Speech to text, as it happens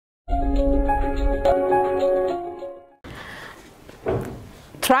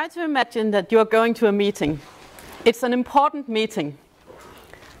Try to imagine that you're going to a meeting. It's an important meeting.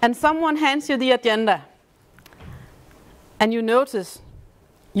 And someone hands you the agenda. And you notice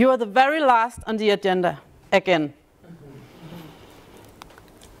you are the very last on the agenda again.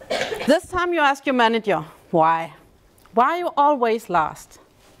 This time you ask your manager, why? Why are you always last?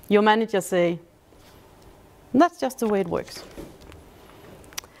 Your manager say, that's just the way it works.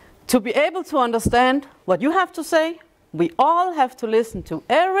 To be able to understand what you have to say, we all have to listen to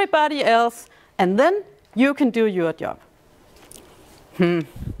everybody else, and then you can do your job.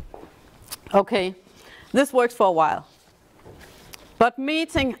 Okay, this works for a while. But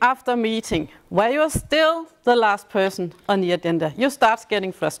meeting after meeting, where you're still the last person on the agenda, you start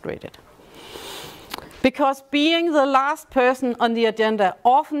getting frustrated. Because being the last person on the agenda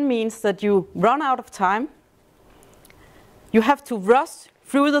often means that you run out of time. You have to rush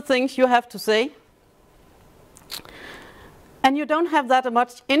through the things you have to say. And you don't have that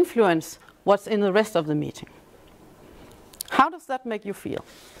much influence what's in the rest of the meeting. How does that make you feel?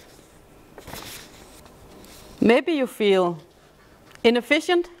 Maybe you feel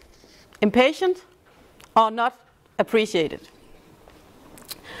inefficient, impatient, or not appreciated.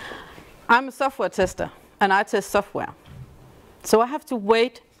 I'm a software tester, and I test software. So I have to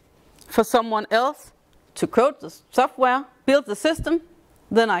wait for someone else to code the software, build the system,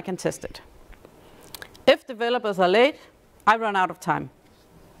 then I can test it. If developers are late, I run out of time.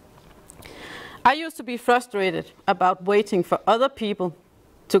 I used to be frustrated about waiting for other people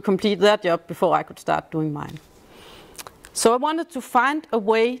to complete their job before I could start doing mine. So I wanted to find a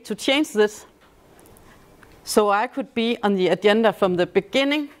way to change this so I could be on the agenda from the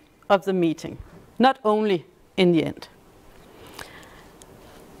beginning of the meeting, not only in the end.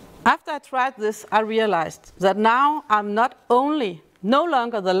 After I tried this, I realized that now I'm no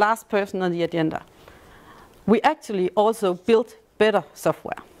longer the last person on the agenda. We actually also built better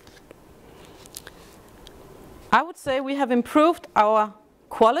software. I would say we have improved our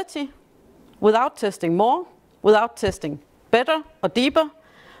quality without testing more, without testing better or deeper,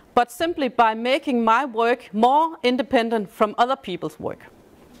 but simply by making my work more independent from other people's work.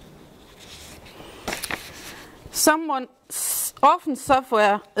 Often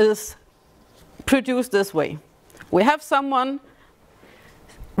software is produced this way. We have someone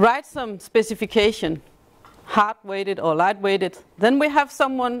write some specification, hard-weighted or light-weighted. Then we have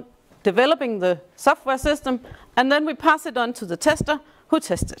someone developing the software system, and then we pass it on to the tester who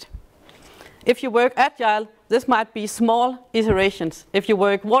tests it. If you work agile, this might be small iterations. If you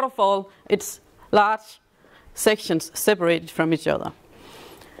work waterfall, it's large sections separated from each other.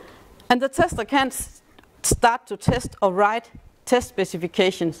 And the tester can't start to test or write test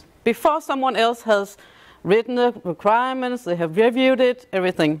specifications before someone else has written the requirements, they have reviewed it,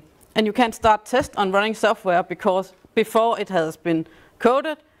 everything. And you can't start test on running software because before it has been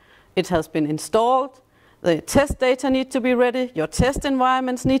coded, it has been installed, the test data need to be ready, your test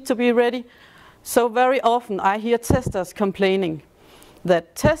environments need to be ready. So very often I hear testers complaining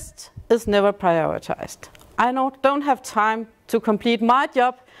that test is never prioritized. I don't have time to complete my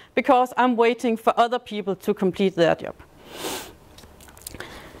job because I'm waiting for other people to complete their job.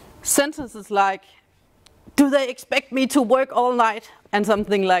 Sentences like, do they expect me to work all night? And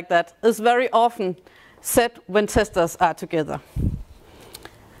something like that is very often said when testers are together.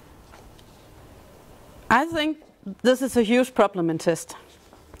 I think this is a huge problem in test.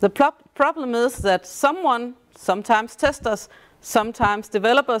 The problem is that sometimes testers, sometimes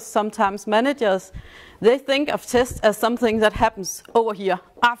developers, sometimes managers, they think of test as something that happens over here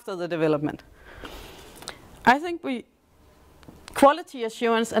after the development. I think quality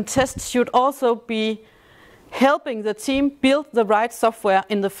assurance and test should also be helping the team build the right software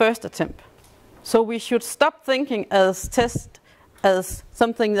in the first attempt. So we should stop thinking as test as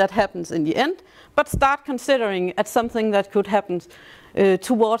something that happens in the end, but start considering it as something that could happen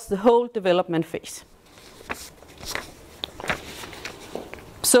towards the whole development phase.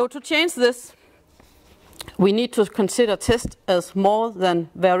 So to change this, we need to consider test as more than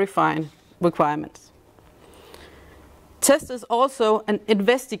verifying requirements. Test is also an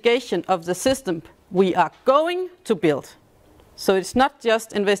investigation of the system we are going to build. So it's not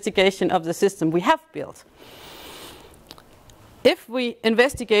just investigation of the system we have built. If we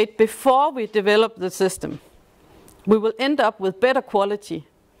investigate before we develop the system, we will end up with better quality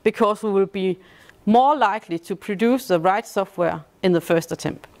because we will be more likely to produce the right software in the first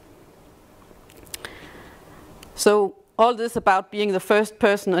attempt. So all this about being the first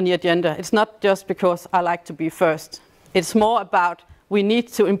person on the agenda, it's not just because I like to be first. It's more about we need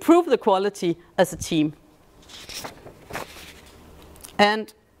to improve the quality as a team.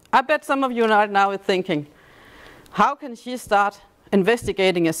 And I bet some of you right now are thinking, how can she start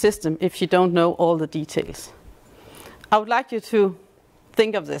investigating a system if you don't know all the details. I would like you to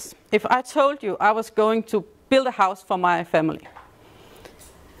think of this. If I told you I was going to build a house for my family,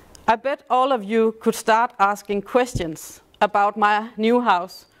 I bet all of you could start asking questions about my new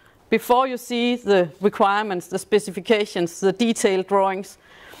house before you see the requirements, the specifications, the detailed drawings.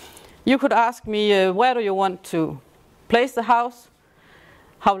 You could ask me, where do you want to place the house?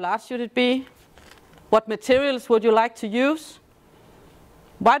 How large should it be? What materials would you like to use?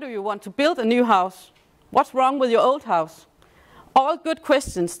 Why do you want to build a new house? What's wrong with your old house? All good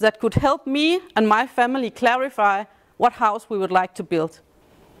questions that could help me and my family clarify what house we would like to build.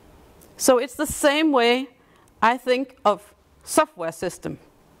 So it's the same way I think of software system.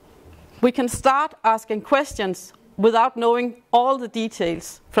 We can start asking questions without knowing all the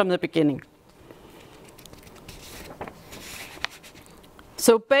details from the beginning.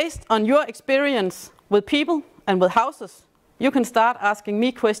 So based on your experience with people and with houses, you can start asking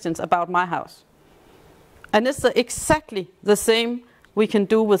me questions about my house. And it's exactly the same we can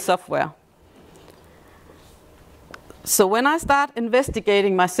do with software. So when I start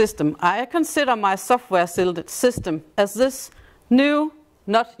investigating my system, I consider my software system as this new,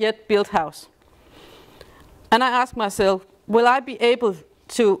 not yet built house. And I ask myself, will I be able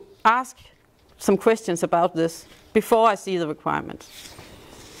to ask some questions about this before I see the requirements?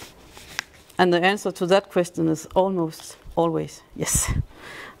 And the answer to that question is almost always yes,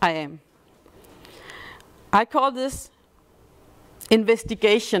 I am. I call this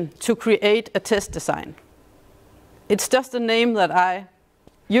investigation to create a test design. It's just a name that I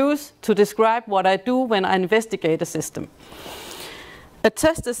use to describe what I do when I investigate a system. A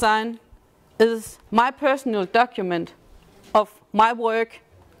test design is my personal document of my work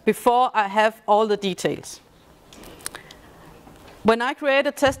before I have all the details. When I create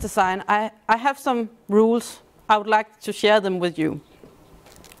a test design, I have some rules. I would like to share them with you.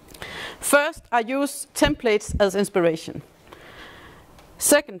 First, I use templates as inspiration.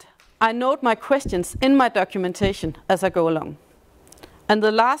 Second, I note my questions in my documentation as I go along. And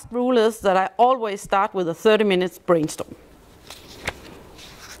the last rule is that I always start with a 30-minute brainstorm.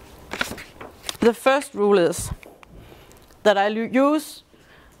 The first rule is that I use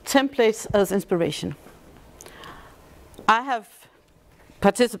templates as inspiration. I have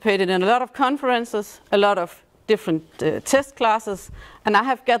participated in a lot of conferences, a lot of different test classes, and I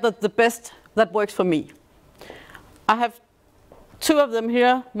have gathered the best that works for me. I have two of them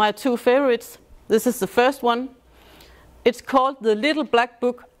here, my two favorites. This is the first one. It's called The Little Black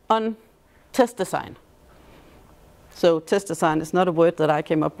Book on Test Design. So test design is not a word that I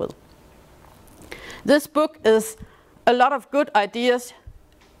came up with. This book is a lot of good ideas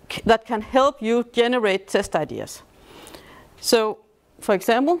that can help you generate test ideas. So, for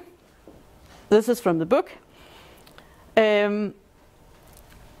example, this is from the book. The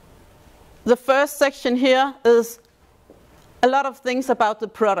first section here is a lot of things about the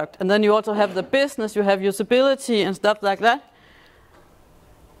product, and then you also have the business, you have usability and stuff like that.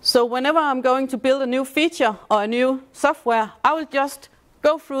 So whenever I'm going to build a new feature or a new software, I will just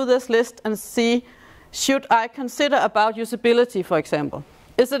go through this list and see, should I consider about usability, for example?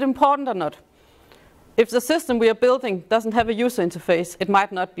 Is it important or not? If the system we are building doesn't have a user interface, it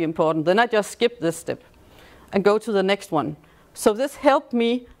might not be important. Then I just skip this step and go to the next one. So this helped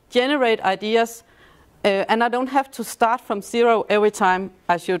me generate ideas, and I don't have to start from zero every time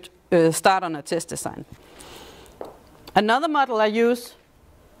I should start on a test design. Another model I use,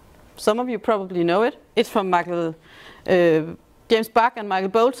 some of you probably know it, it's from James Bach and Michael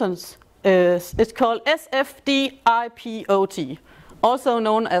Bolton's. It's called SFDIPOT, also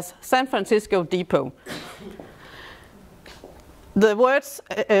known as San Francisco Depot. The words,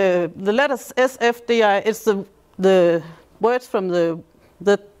 the letters SFDI, it's the words from the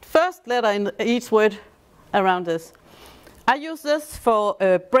first letter in each word around this. I use this for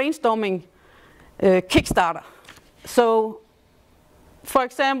brainstorming Kickstarter. So, for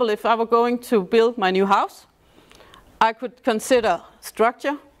example, if I were going to build my new house, I could consider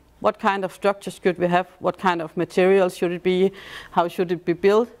structure. What kind of structure should we have? What kind of materials should it be? How should it be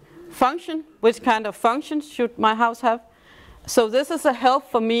built? Function, which kind of functions should my house have? So this is a help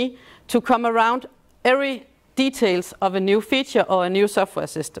for me to come around every details of a new feature or a new software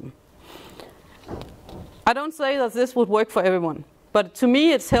system. I don't say that this would work for everyone, but to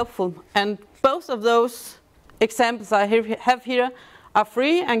me it's helpful. And both of those examples I have here are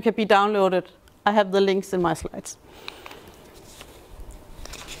free and can be downloaded. I have the links in my slides.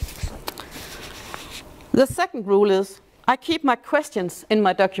 The second rule is I keep my questions in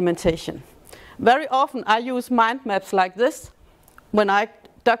my documentation. Very often I use mind maps like this when I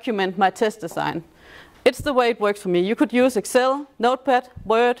document my test design. it's the way it works for me. You could use Excel, Notepad,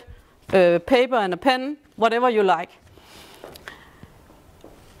 Word, paper and a pen, whatever you like.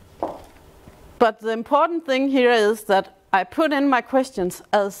 But the important thing here is that I put in my questions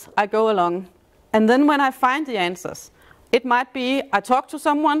as I go along. And then when I find the answers, it might be I talk to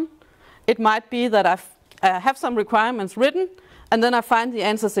someone, it might be that I have some requirements written, and then I find the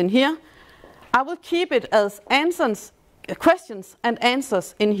answers in here. I will keep it as answers, questions and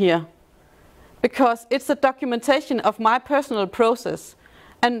answers in here, because it's a documentation of my personal process.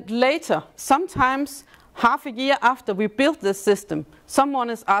 And later, sometimes half a year after we built this system, someone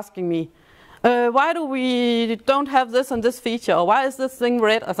is asking me, why do we don't have this and this feature, or why is this thing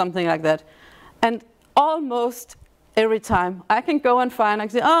red, or something like that. And almost every time I can go and find, I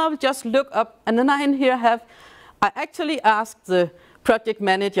can say, oh, just look up, and then I in here I actually asked the project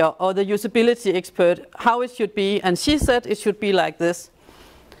manager or the usability expert how it should be, and she said it should be like this.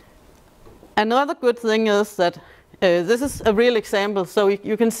 Another good thing is that this is a real example, so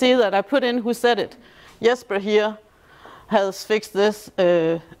you can see that I put in who said it. Jesper here has fixed this.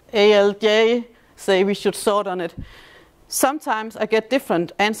 ALJ say we should sort on it. Sometimes I get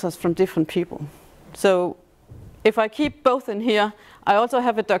different answers from different people. So if I keep both in here, I also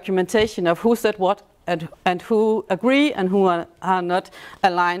have a documentation of who said what and who agree and who are not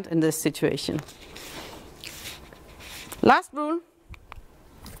aligned in this situation. Last rule.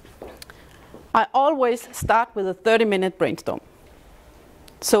 I always start with a 30-minute brainstorm.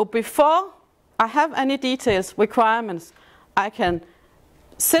 So before I have any details, requirements, I can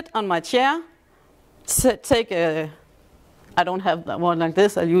sit on my chair, take a, I don't have one like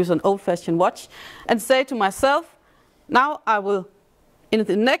this, I'll use an old-fashioned watch, and say to myself, now I will, in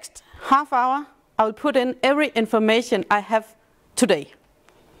the next half hour, I will put in every information I have today.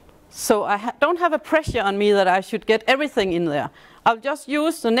 So I don't have a pressure on me that I should get everything in there. I'll just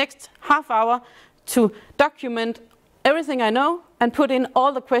use the next half hour to document everything I know and put in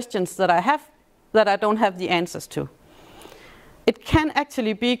all the questions that I have that I don't have the answers to. It can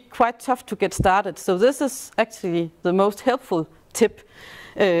actually be quite tough to get started. So this is actually the most helpful tip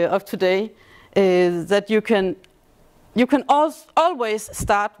of today, that you can always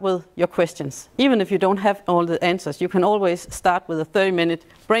start with your questions. Even if you don't have all the answers, you can always start with a 30-minute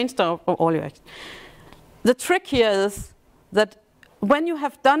brainstorm of all your actions. The trick here is that when you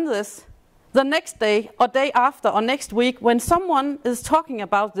have done this, the next day or day after or next week, when someone is talking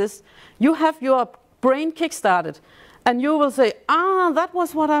about this, you have your brain kick-started. And you will say, that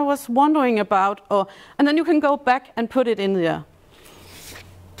was what I was wondering about. And then you can go back and put it in there.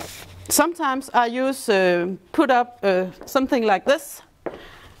 Sometimes I use, put up something like this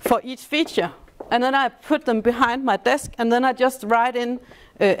for each feature. And then I put them behind my desk, and then I just write in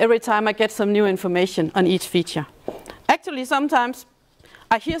every time I get some new information on each feature. Actually, sometimes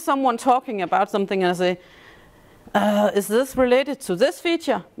I hear someone talking about something and I say, is this related to this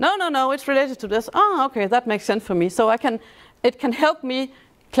feature? No, it's related to this. Oh, okay, that makes sense for me. So it can help me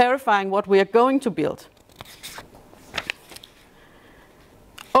clarifying what we are going to build.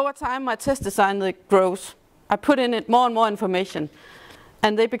 Over time, my test design grows. I put in it more and more information,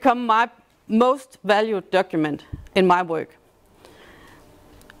 and they become my most valued document in my work.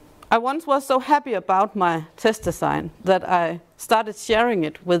 I once was so happy about my test design that I started sharing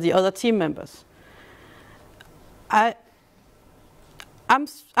it with the other team members. I'm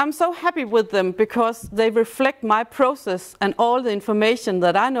so happy with them because they reflect my process and all the information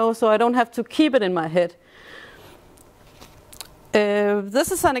that I know, so I don't have to keep it in my head.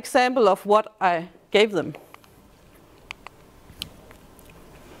 This is an example of what I gave them.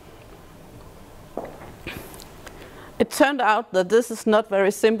 It turned out that this is not very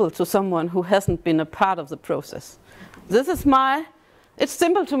simple to someone who hasn't been a part of the process. It's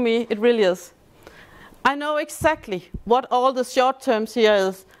simple to me, it really is. I know exactly what all the short terms here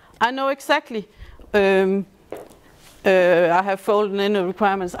is. I know exactly, I have folded in the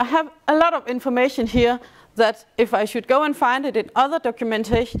requirements. I have a lot of information here that if I should go and find it in other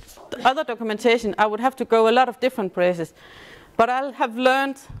documentation, I would have to go a lot of different places. But I have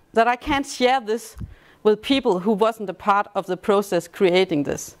learned that I can't share this with people who wasn't a part of the process creating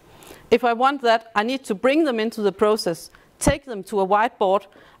this. If I want that, I need to bring them into the process, take them to a whiteboard,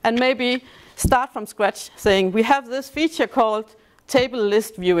 and maybe start from scratch saying, we have this feature called table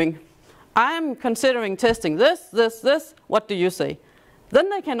list viewing. I'm considering testing this, what do you say? Then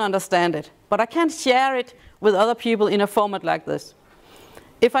they can understand it, but I can't share it with other people in a format like this.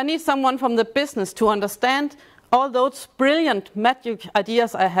 If I need someone from the business to understand all those brilliant magic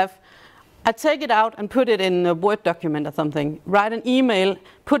ideas I have, I take it out and put it in a Word document or something, write an email,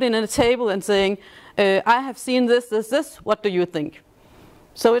 put it in a table and saying, I have seen this, what do you think?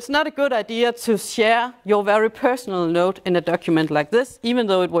 So it's not a good idea to share your very personal note in a document like this, even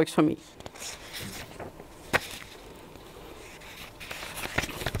though it works for me.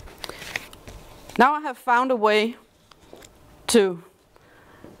 Now I have found a way to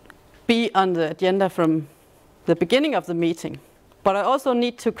be on the agenda from the beginning of the meeting. But I also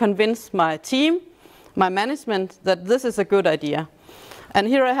need to convince my team, my management, that this is a good idea. And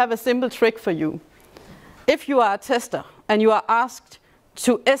here I have a simple trick for you. If you are a tester and you are asked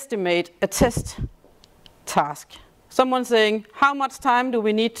to estimate a test task, someone saying, how much time do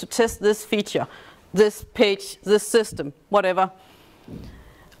we need to test this feature, this page, this system, whatever,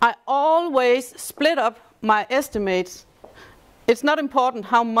 I always split up my estimates. It's not important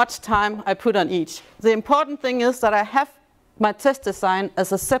how much time I put on each. The important thing is that I have my test design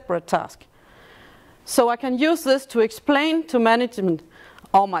as a separate task. So I can use this to explain to management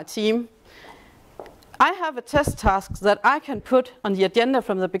or my team, I have a test task that I can put on the agenda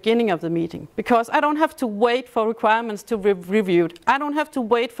from the beginning of the meeting, because I don't have to wait for requirements to be reviewed. I don't have to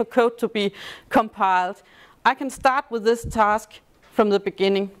wait for code to be compiled. I can start with this task from the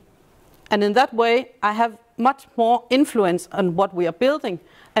beginning. And in that way, I have much more influence on what we are building,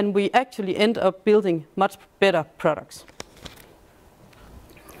 and we actually end up building much better products.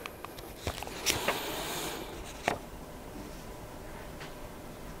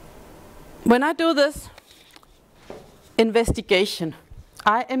 When I do this investigation,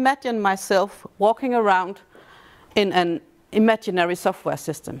 I imagine myself walking around in an imaginary software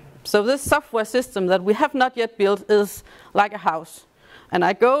system. So this software system that we have not yet built is like a house. And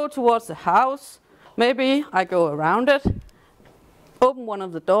I go towards the house, maybe I go around it, open one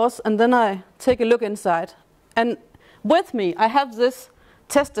of the doors, and then I take a look inside. And with me, I have this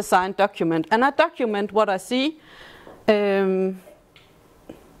test design document, and I document what I see.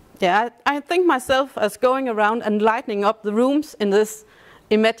 I think myself as going around and lighting up the rooms in this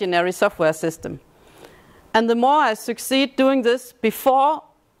imaginary software system. And the more I succeed doing this before,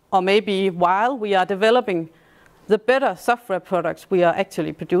 or maybe while we are developing, the better software products we are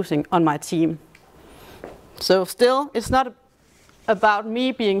actually producing on my team. So still, it's not about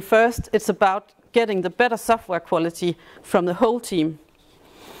me being first, it's about getting the better software quality from the whole team.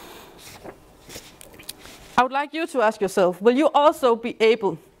 I would like you to ask yourself, will you also be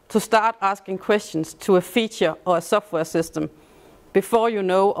able to start asking questions to a feature or a software system before you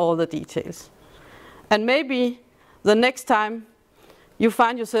know all the details? And maybe the next time you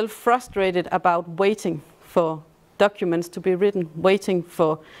find yourself frustrated about waiting for documents to be written, waiting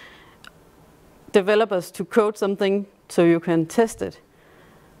for developers to code something so you can test it,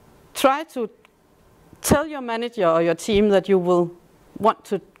 try to tell your manager or your team that you will want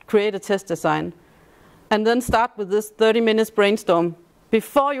to create a test design, and then start with this 30 minutes brainstorm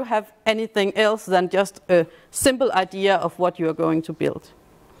before you have anything else than just a simple idea of what you are going to build.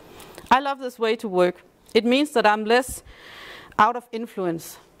 I love this way to work. It means that I'm less out of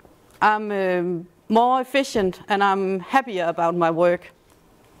influence. I'm more efficient, and I'm happier about my work.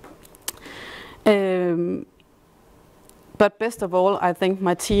 But best of all, I think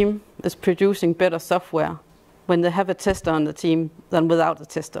my team is producing better software when they have a tester on the team than without a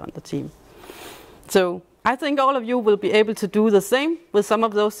tester on the team. So I think all of you will be able to do the same with some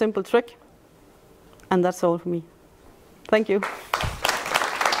of those simple tricks. And that's all for me. Thank you.